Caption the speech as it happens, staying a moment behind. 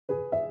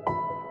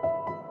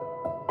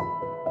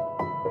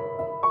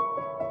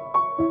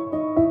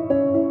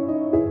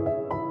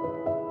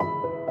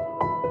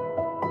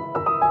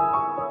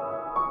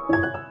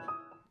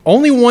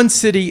Only one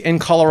city in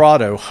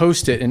Colorado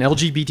hosted an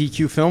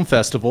LGBTQ film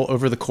festival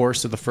over the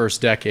course of the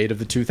first decade of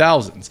the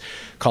 2000s,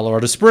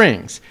 Colorado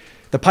Springs.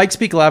 The Pikes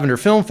Peak Lavender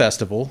Film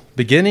Festival,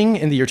 beginning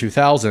in the year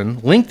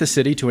 2000, linked the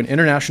city to an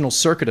international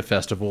circuit of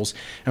festivals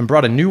and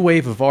brought a new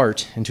wave of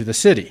art into the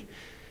city.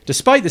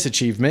 Despite this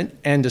achievement,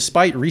 and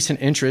despite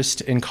recent interest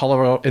in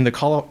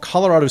the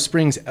Colorado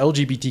Springs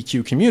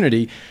LGBTQ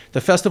community, the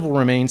festival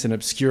remains an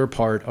obscure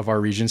part of our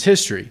region's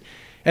history.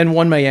 And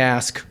one may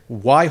ask,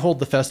 why hold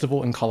the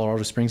festival in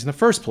Colorado Springs in the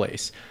first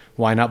place?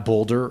 Why not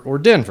Boulder or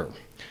Denver?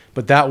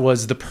 But that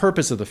was the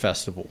purpose of the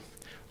festival.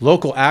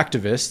 Local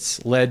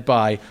activists, led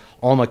by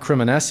Alma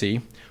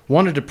Cremonesi,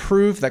 wanted to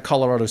prove that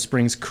Colorado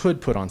Springs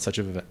could put on such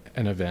an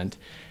event.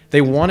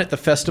 They wanted the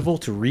festival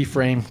to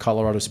reframe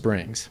Colorado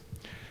Springs.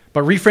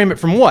 But reframe it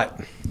from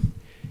what?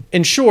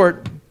 In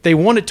short, they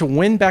wanted to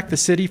win back the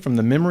city from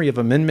the memory of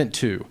Amendment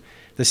 2,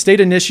 the state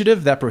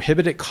initiative that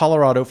prohibited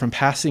Colorado from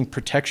passing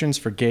protections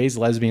for gays,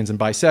 lesbians, and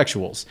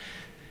bisexuals.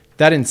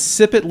 That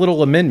insipid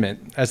little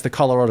amendment, as the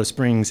Colorado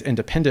Springs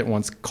Independent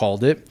once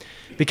called it,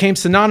 became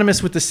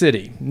synonymous with the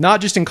city,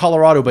 not just in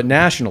Colorado, but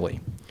nationally.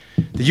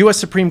 The U.S.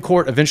 Supreme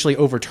Court eventually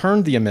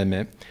overturned the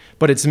amendment,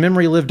 but its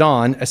memory lived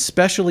on,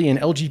 especially in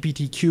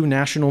LGBTQ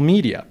national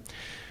media.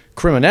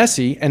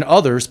 Cremonesi and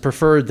others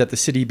preferred that the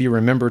city be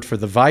remembered for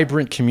the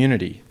vibrant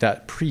community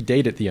that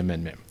predated the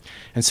amendment.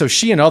 And so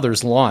she and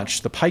others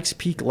launched the Pikes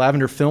Peak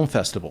Lavender Film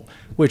Festival,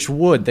 which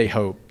would, they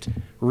hoped,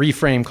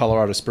 reframe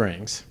Colorado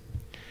Springs.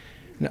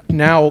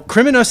 Now,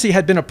 Cremonesi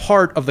had been a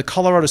part of the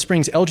Colorado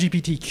Springs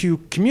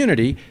LGBTQ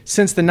community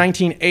since the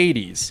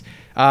 1980s,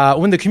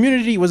 when the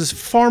community was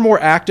far more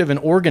active and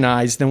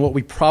organized than what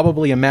we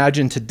probably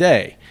imagine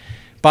today.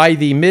 By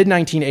the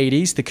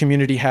mid-1980s, the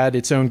community had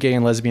its own gay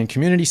and lesbian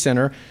community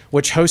center,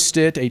 which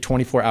hosted a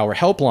 24-hour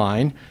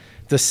helpline.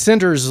 The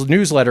center's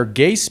newsletter,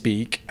 Gay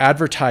Speak,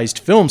 advertised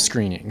film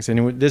screenings,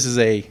 and this is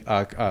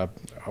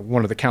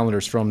one of the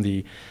calendars from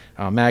the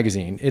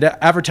magazine. It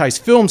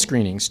advertised film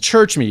screenings,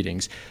 church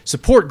meetings,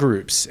 support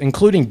groups,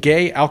 including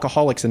Gay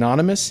Alcoholics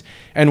Anonymous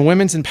and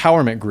women's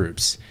empowerment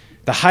groups.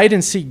 The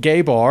hide-and-seek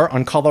gay bar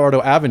on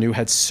Colorado Avenue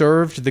had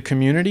served the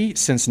community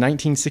since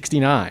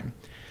 1969.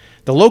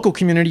 The local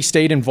community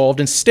stayed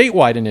involved in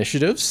statewide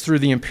initiatives through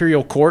the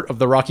Imperial Court of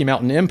the Rocky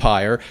Mountain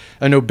Empire,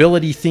 a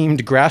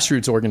nobility-themed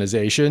grassroots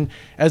organization,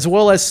 as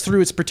well as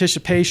through its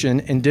participation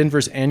in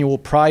Denver's annual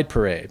Pride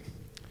Parade.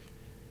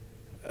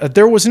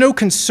 There was no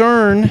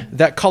concern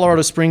that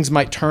Colorado Springs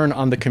might turn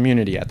on the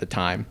community at the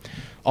time.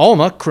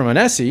 Alma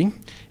Cremonesi,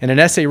 in an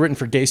essay written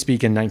for Gay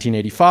Speak in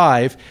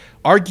 1985,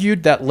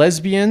 argued that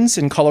lesbians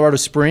in Colorado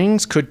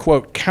Springs could,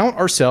 quote, count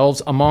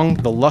ourselves among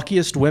the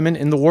luckiest women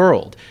in the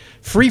world,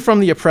 free from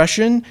the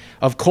oppression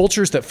of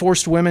cultures that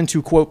forced women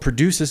to, quote,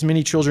 produce as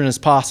many children as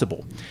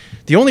possible.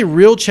 The only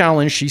real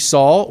challenge she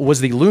saw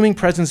was the looming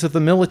presence of the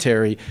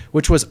military,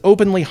 which was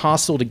openly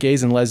hostile to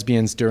gays and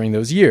lesbians during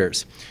those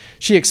years.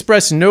 She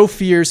expressed no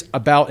fears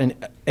about an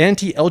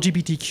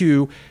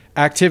anti-LGBTQ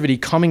activity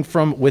coming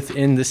from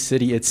within the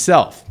city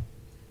itself.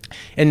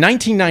 In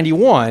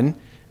 1991,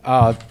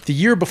 the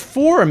year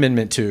before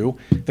Amendment 2,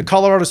 the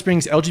Colorado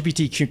Springs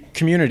LGBTQ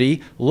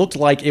community looked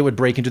like it would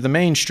break into the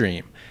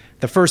mainstream.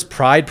 The first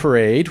Pride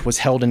Parade was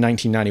held in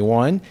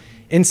 1991.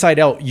 Inside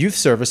Out Youth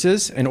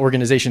Services, an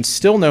organization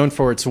still known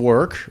for its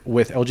work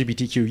with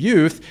LGBTQ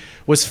youth,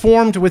 was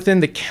formed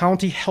within the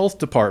county health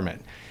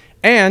department.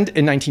 And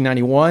in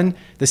 1991,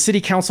 the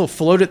city council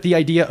floated the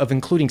idea of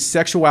including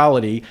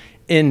sexuality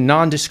in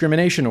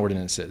non-discrimination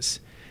ordinances.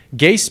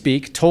 Gay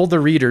Speak told the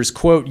readers,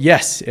 quote,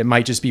 yes, it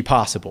might just be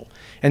possible,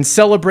 and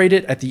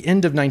celebrated at the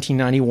end of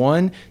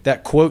 1991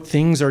 that, quote,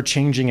 things are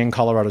changing in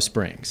Colorado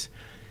Springs.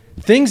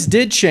 Things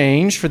did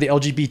change for the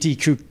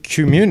LGBTQ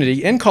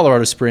community in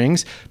Colorado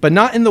Springs, but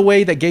not in the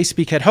way that Gay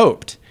Speak had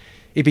hoped.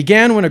 It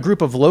began when a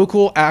group of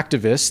local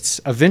activists,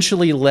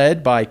 eventually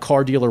led by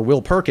car dealer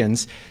Will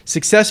Perkins,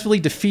 successfully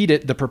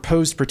defeated the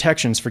proposed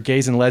protections for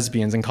gays and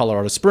lesbians in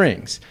Colorado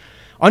Springs.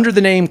 Under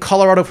the name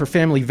Colorado for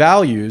Family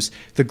Values,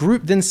 the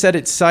group then set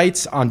its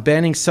sights on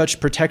banning such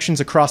protections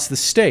across the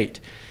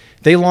state.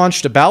 They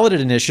launched a ballot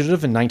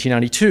initiative in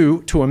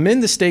 1992 to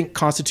amend the state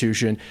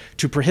constitution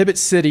to prohibit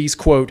cities,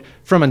 quote,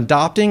 from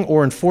adopting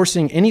or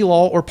enforcing any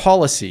law or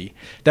policy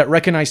that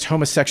recognized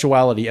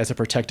homosexuality as a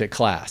protected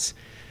class.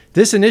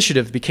 This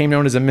initiative became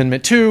known as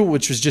Amendment 2,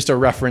 which was just a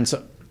reference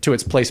to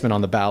its placement on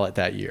the ballot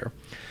that year.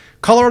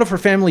 Colorado for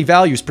Family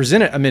Values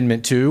presented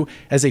Amendment 2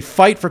 as a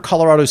fight for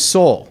Colorado's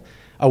soul.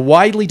 A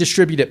widely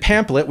distributed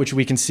pamphlet, which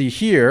we can see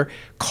here,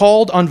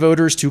 called on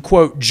voters to,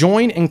 quote,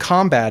 join in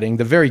combating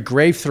the very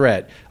grave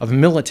threat of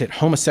militant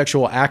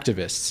homosexual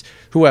activists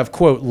who have,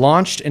 quote,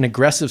 launched an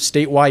aggressive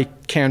statewide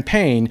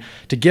campaign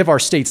to give our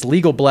state's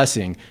legal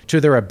blessing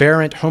to their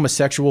aberrant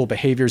homosexual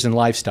behaviors and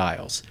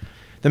lifestyles.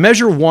 The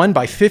measure won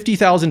by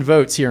 50,000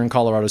 votes here in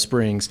Colorado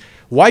Springs,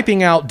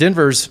 wiping out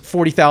Denver's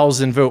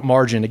 40,000 vote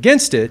margin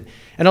against it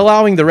and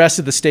allowing the rest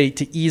of the state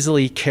to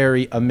easily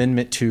carry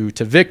Amendment 2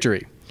 to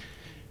victory.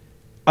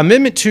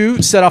 Amendment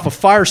 2 set off a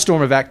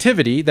firestorm of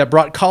activity that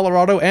brought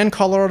Colorado and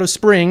Colorado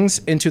Springs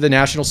into the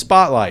national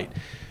spotlight.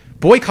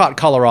 Boycott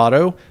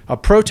Colorado, a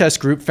protest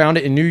group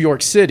founded in New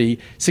York City,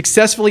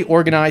 successfully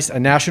organized a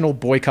national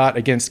boycott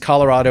against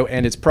Colorado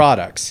and its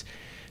products.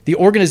 The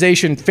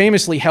organization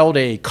famously held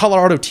a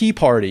Colorado Tea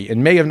Party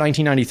in May of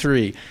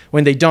 1993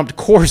 when they dumped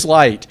Coors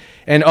Light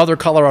and other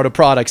Colorado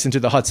products into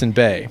the Hudson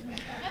Bay.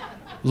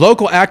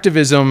 Local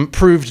activism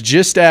proved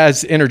just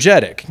as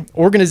energetic.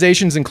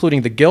 Organizations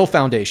including the Gill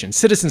Foundation,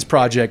 Citizens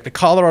Project, the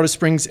Colorado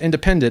Springs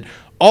Independent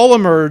all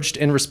emerged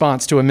in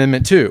response to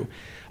Amendment 2.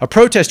 A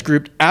protest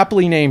group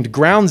aptly named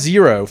Ground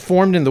Zero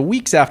formed in the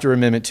weeks after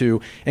Amendment 2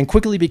 and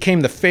quickly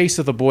became the face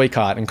of the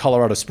boycott in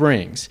Colorado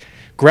Springs.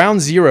 Ground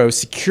Zero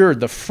secured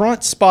the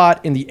front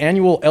spot in the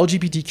annual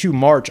LGBTQ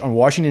March on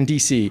Washington,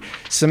 D.C.,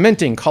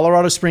 cementing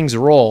Colorado Springs'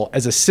 role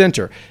as a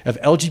center of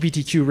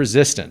LGBTQ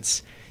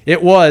resistance.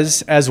 It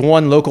was, as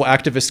one local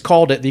activist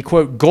called it, the,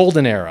 quote,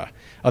 golden era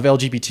of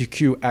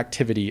LGBTQ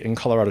activity in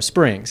Colorado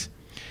Springs.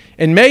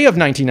 In May of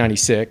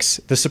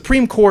 1996, the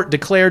Supreme Court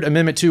declared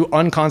Amendment 2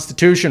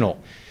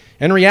 unconstitutional.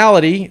 In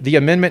reality, the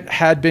amendment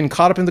had been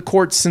caught up in the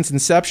courts since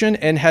inception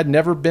and had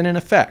never been in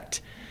effect.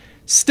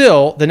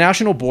 Still, the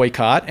national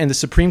boycott and the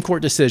Supreme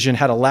Court decision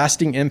had a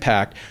lasting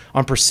impact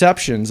on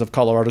perceptions of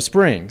Colorado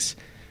Springs.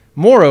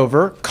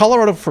 Moreover,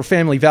 Colorado for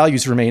Family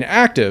Values remain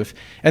active,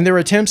 and their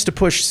attempts to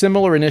push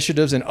similar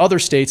initiatives in other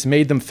states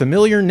made them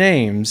familiar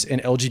names in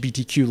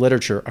LGBTQ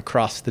literature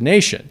across the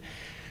nation.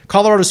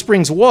 Colorado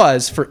Springs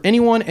was, for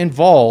anyone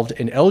involved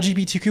in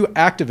LGBTQ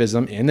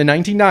activism in the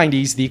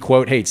 1990s, the,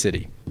 quote, hate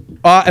city.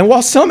 And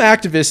while some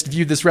activists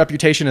viewed this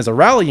reputation as a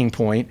rallying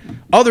point,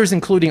 others,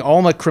 including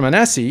Alma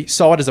Cremonesi,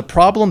 saw it as a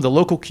problem the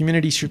local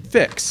community should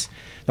fix.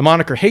 The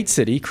moniker hate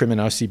city,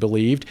 Cremonesi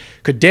believed,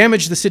 could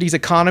damage the city's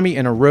economy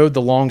and erode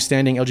the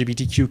long-standing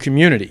LGBTQ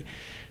community.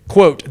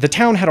 Quote, the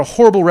town had a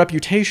horrible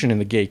reputation in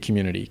the gay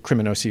community,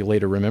 Cremonesi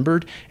later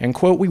remembered, and,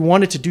 quote, we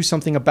wanted to do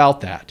something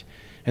about that.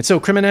 And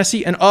so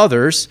Cremonesi and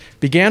others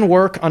began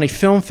work on a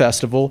film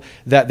festival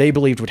that they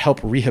believed would help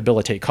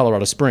rehabilitate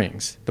Colorado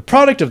Springs. The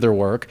product of their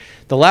work,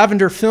 the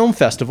Lavender Film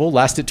Festival,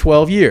 lasted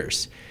 12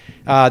 years.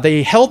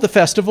 They held the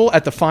festival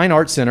at the Fine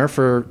Arts Center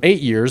for 8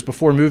 years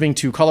before moving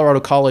to Colorado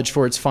College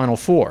for its final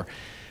 4.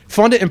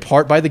 Funded in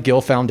part by the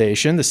Gill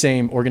Foundation, the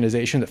same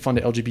organization that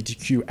funded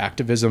LGBTQ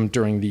activism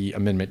during the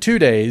Amendment 2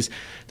 days,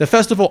 the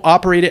festival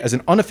operated as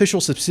an unofficial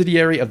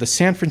subsidiary of the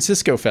San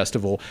Francisco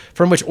Festival,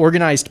 from which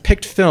organized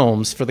picked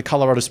films for the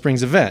Colorado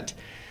Springs event.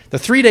 The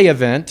 3-day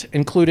event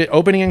included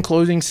opening and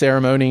closing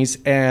ceremonies,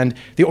 and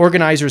the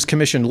organizers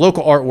commissioned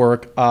local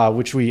artwork,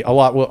 which a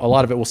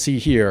lot of it we'll see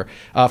here,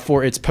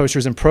 for its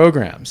posters and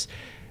programs.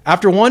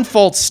 After one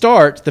false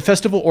start, the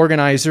festival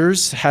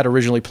organizers had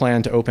originally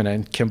planned to open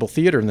at Kimball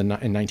Theater in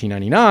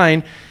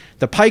 1999.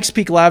 The Pikes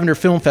Peak Lavender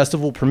Film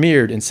Festival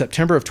premiered in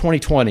September of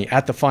 2020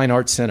 at the Fine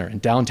Arts Center in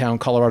downtown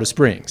Colorado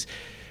Springs.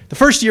 The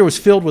first year was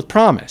filled with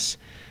promise.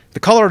 The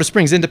Colorado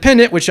Springs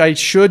Independent, which I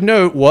should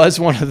note was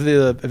one of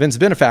the event's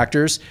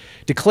benefactors,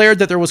 declared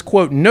that there was,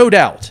 quote, no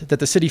doubt that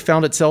the city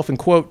found itself in,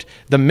 quote,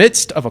 the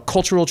midst of a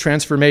cultural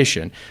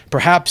transformation,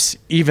 perhaps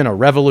even a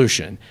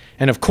revolution.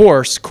 And of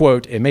course,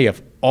 quote, it may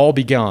have all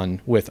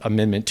begun with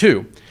Amendment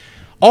 2.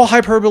 All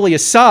hyperbole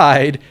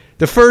aside,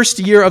 the first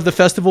year of the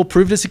festival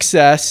proved a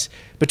success.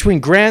 Between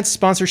grants,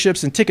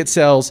 sponsorships, and ticket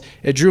sales,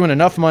 it drew in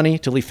enough money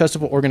to leave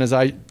festival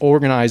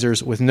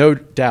organizers with no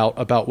doubt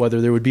about whether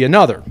there would be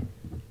another.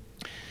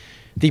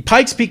 The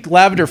Pikes Peak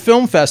Lavender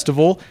Film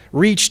Festival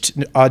reached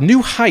a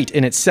new height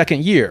in its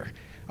second year.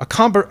 A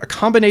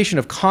combination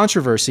of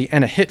controversy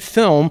and a hit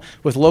film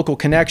with local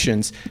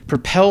connections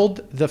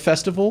propelled the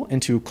festival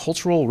into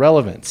cultural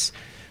relevance.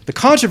 The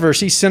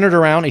controversy centered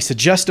around a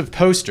suggestive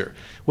poster,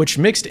 which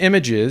mixed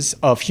images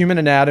of human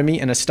anatomy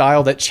in a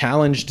style that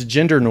challenged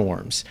gender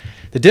norms.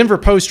 The Denver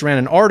Post ran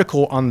an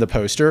article on the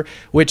poster,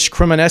 which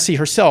Cremonesi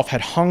herself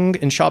had hung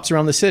in shops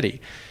around the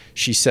city.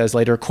 She says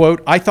later,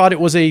 quote, I thought it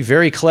was a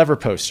very clever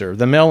poster,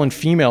 the male and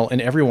female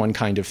and everyone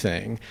kind of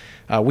thing.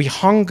 We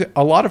hung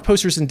a lot of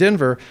posters in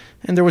Denver,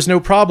 and there was no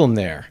problem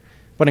there.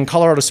 But in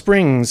Colorado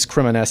Springs,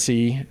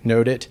 Cremonesi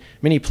noted,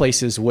 many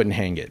places wouldn't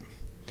hang it.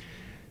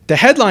 The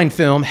headline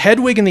film,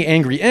 Hedwig and the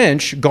Angry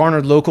Inch,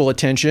 garnered local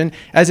attention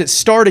as it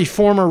starred a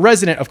former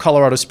resident of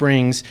Colorado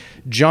Springs,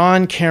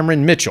 John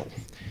Cameron Mitchell.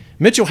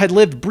 Mitchell had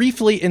lived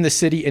briefly in the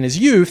city in his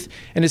youth,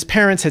 and his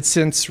parents had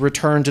since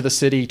returned to the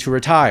city to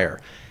retire.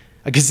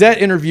 A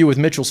Gazette interview with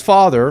Mitchell's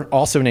father,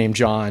 also named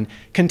John,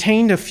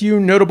 contained a few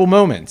notable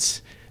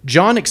moments.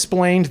 John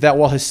explained that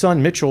while his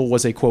son Mitchell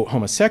was a, quote,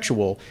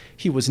 homosexual,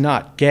 he was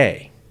not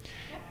gay.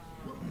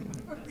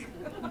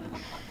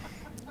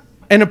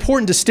 An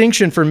important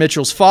distinction for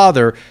Mitchell's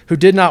father, who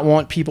did not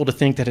want people to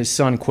think that his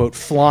son, quote,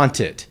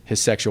 flaunted his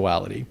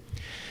sexuality.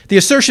 The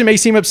assertion may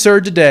seem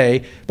absurd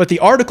today, but the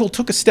article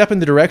took a step in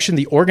the direction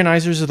the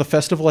organizers of the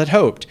festival had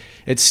hoped.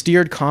 It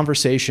steered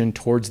conversation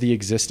towards the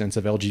existence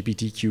of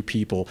LGBTQ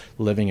people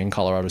living in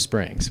Colorado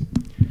Springs.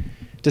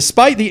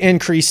 Despite the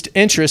increased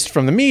interest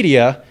from the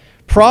media,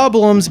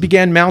 problems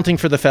began mounting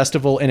for the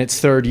festival in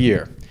its third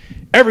year.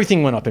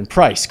 Everything went up in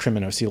price,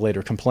 Cremonesi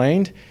later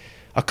complained.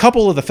 A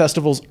couple of the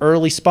festival's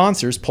early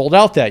sponsors pulled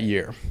out that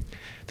year.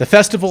 The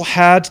festival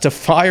had to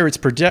fire its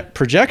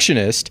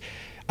projectionist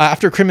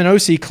after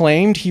Creminosi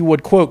claimed he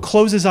would, quote,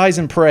 close his eyes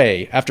and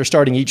pray after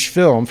starting each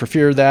film for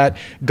fear that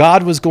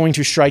God was going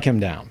to strike him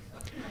down.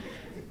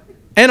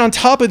 And on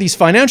top of these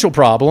financial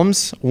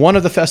problems, one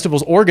of the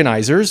festival's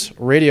organizers,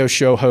 radio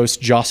show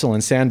host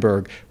Jocelyn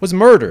Sandberg, was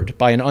murdered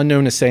by an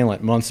unknown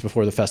assailant months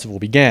before the festival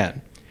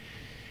began.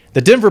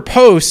 The Denver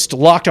Post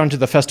locked onto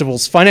the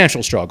festival's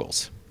financial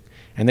struggles.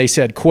 And they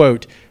said,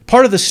 quote,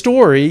 part of the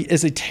story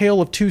is a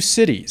tale of two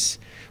cities.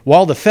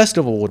 While the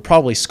festival would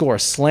probably score a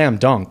slam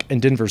dunk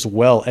in Denver's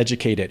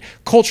well-educated,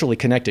 culturally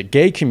connected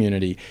gay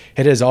community,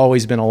 it has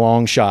always been a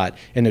long shot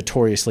in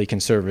notoriously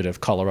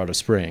conservative Colorado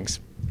Springs.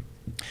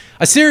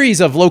 A series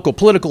of local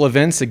political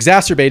events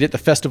exacerbated the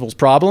festival's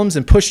problems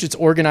and pushed its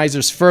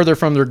organizers further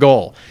from their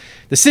goal.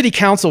 The city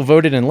council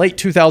voted in late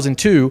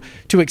 2002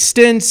 to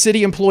extend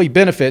city employee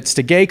benefits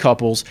to gay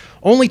couples,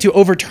 only to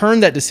overturn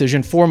that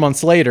decision 4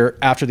 months later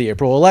after the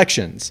April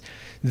elections.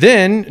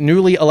 Then,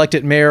 newly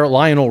elected Mayor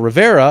Lionel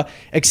Rivera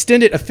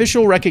extended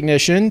official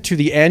recognition to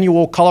the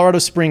annual Colorado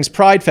Springs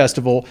Pride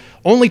Festival,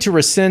 only to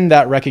rescind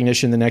that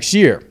recognition the next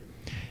year.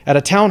 At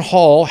a town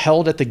hall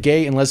held at the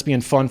Gay and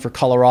Lesbian Fund for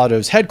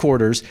Colorado's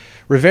headquarters,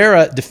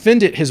 Rivera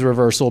defended his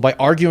reversal by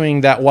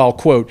arguing that while,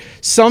 quote,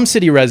 some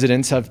city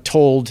residents have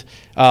told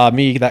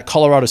me that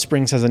Colorado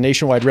Springs has a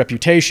nationwide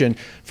reputation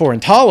for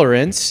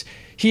intolerance,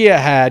 he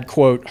had,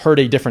 quote, heard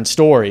a different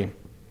story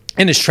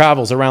in his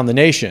travels around the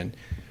nation.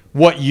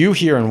 What you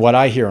hear and what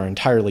I hear are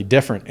entirely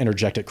different,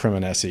 interjected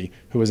Creminosi,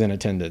 who was in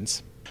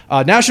attendance.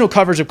 National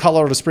coverage of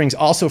Colorado Springs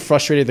also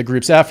frustrated the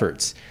group's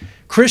efforts.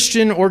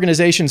 Christian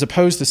organizations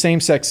opposed to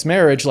same-sex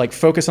marriage like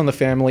Focus on the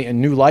Family and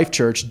New Life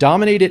Church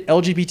dominated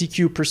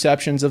LGBTQ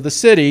perceptions of the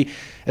city,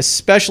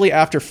 especially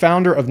after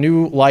founder of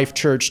New Life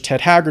Church,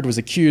 Ted Haggard, was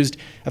accused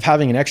of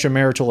having an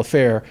extramarital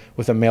affair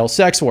with a male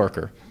sex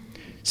worker.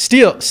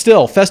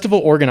 Still, festival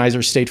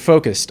organizers stayed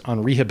focused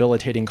on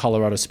rehabilitating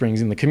Colorado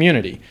Springs in the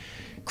community.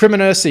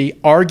 Creminosi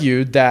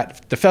argued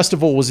that the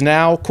festival was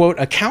now, quote,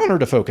 a counter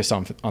to Focus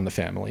on the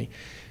Family.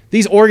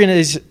 These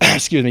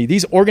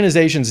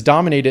organizations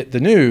dominated the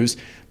news,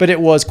 but it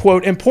was,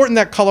 quote, important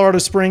that Colorado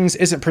Springs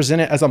isn't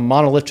presented as a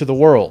monolith to the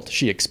world,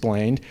 she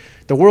explained.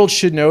 The world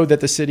should know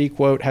that the city,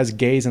 quote, has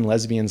gays and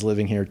lesbians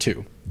living here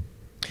too.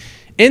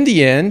 In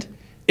the end,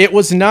 it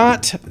was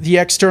not the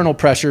external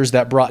pressures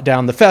that brought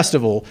down the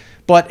festival,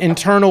 but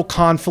internal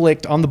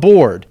conflict on the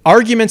board.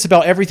 Arguments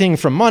about everything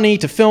from money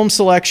to film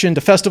selection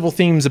to festival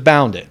themes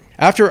abounded.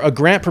 After a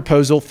grant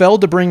proposal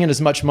failed to bring in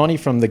as much money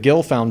from the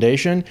Gill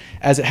Foundation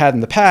as it had in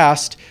the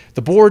past,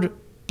 the board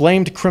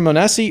blamed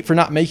Creminosi for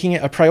not making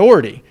it a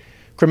priority.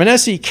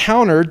 Creminosi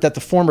countered that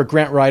the former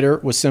grant writer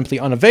was simply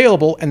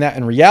unavailable and that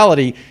in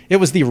reality, it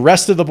was the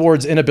rest of the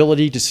board's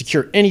inability to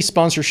secure any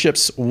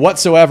sponsorships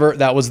whatsoever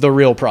that was the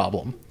real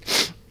problem.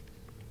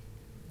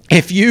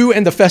 If you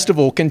and the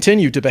festival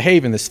continue to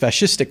behave in this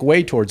fascistic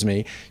way towards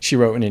me, she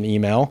wrote in an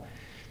email,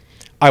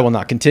 I will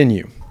not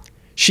continue.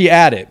 She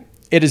added,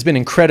 it has been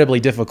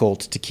incredibly difficult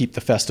to keep the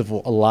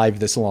festival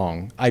alive this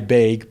long. I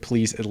beg,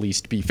 please at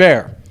least be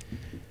fair.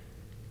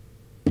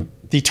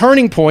 The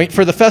turning point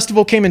for the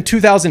festival came in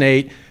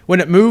 2008 when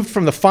it moved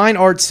from the Fine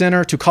Arts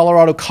Center to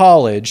Colorado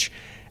College,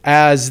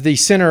 as the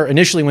center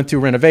initially went through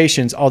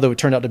renovations, although it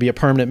turned out to be a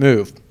permanent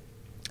move.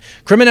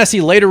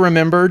 Creminosi later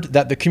remembered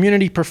that the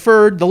community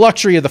preferred the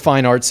luxury of the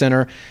Fine Arts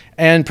Center,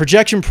 and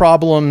projection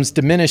problems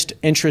diminished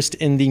interest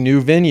in the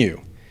new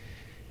venue.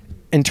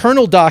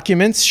 Internal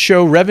documents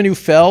show revenue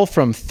fell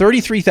from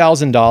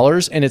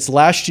 $33,000 in its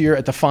last year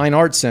at the Fine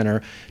Arts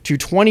Center to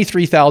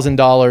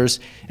 $23,000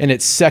 in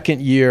its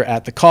second year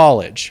at the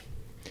college.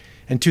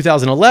 In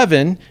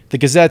 2011, the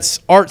Gazette's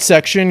art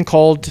section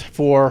called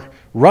for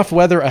rough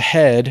weather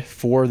ahead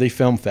for the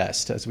Film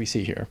Fest, as we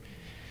see here.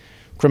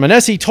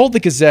 Creminosi told the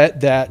Gazette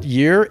that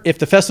year if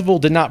the festival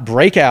did not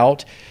break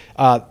out,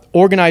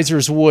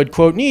 organizers would,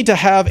 quote, need to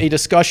have a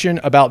discussion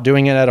about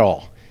doing it at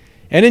all.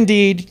 And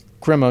indeed,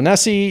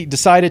 Creminosi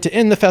decided to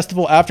end the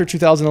festival after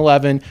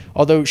 2011,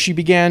 although she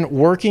began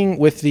working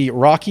with the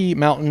Rocky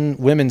Mountain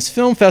Women's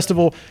Film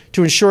Festival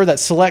to ensure that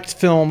select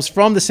films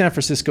from the San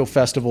Francisco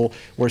Festival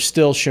were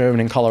still shown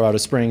in Colorado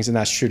Springs, and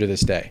that's true to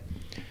this day.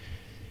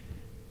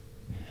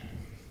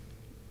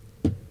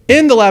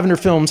 In the Lavender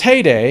Film's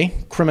heyday,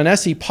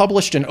 Creminosi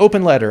published an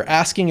open letter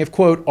asking if,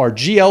 quote, our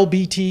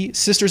GLBT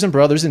sisters and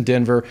brothers in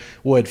Denver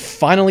would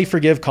finally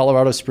forgive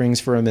Colorado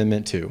Springs for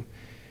Amendment 2.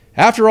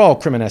 After all,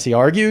 Creminosi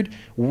argued,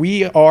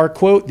 we are,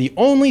 quote, the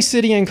only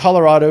city in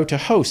Colorado to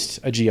host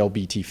a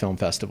GLBT film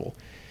festival.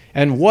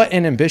 And what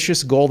an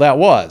ambitious goal that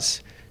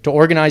was, to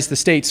organize the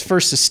state's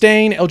first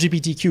sustained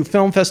LGBTQ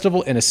film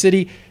festival in a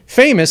city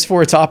famous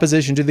for its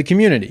opposition to the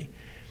community.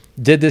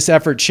 Did this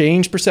effort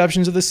change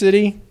perceptions of the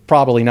city?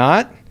 Probably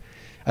not.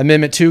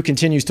 Amendment 2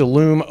 continues to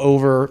loom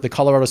over the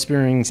Colorado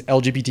Springs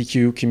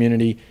LGBTQ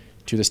community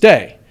to this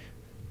day.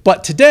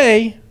 But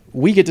today,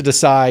 we get to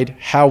decide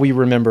how we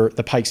remember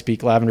the Pikes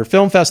Peak Lavender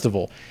Film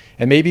Festival.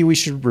 And maybe we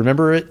should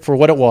remember it for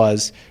what it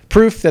was,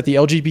 proof that the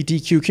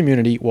LGBTQ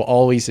community will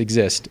always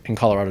exist in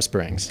Colorado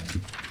Springs.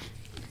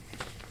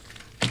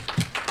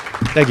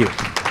 Thank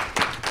you.